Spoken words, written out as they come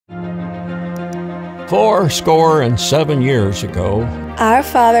fourscore and 7 years ago, our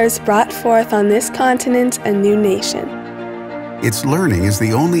fathers brought forth on this continent a new nation. Its Learning is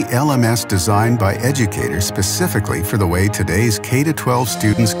the only LMS designed by educators specifically for the way today's K-12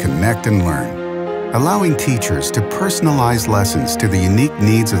 students connect and learn, allowing teachers to personalize lessons to the unique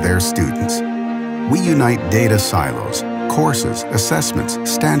needs of their students. We unite data silos, courses, assessments,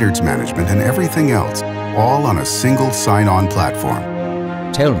 standards management, and everything else, all on a single sign-on platform.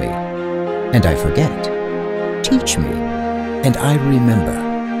 Tell me, and I forget. Teach me, and I remember.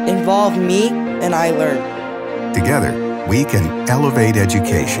 Involve me, and I learn. Together, we can elevate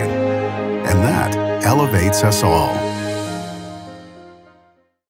education, and that elevates us all.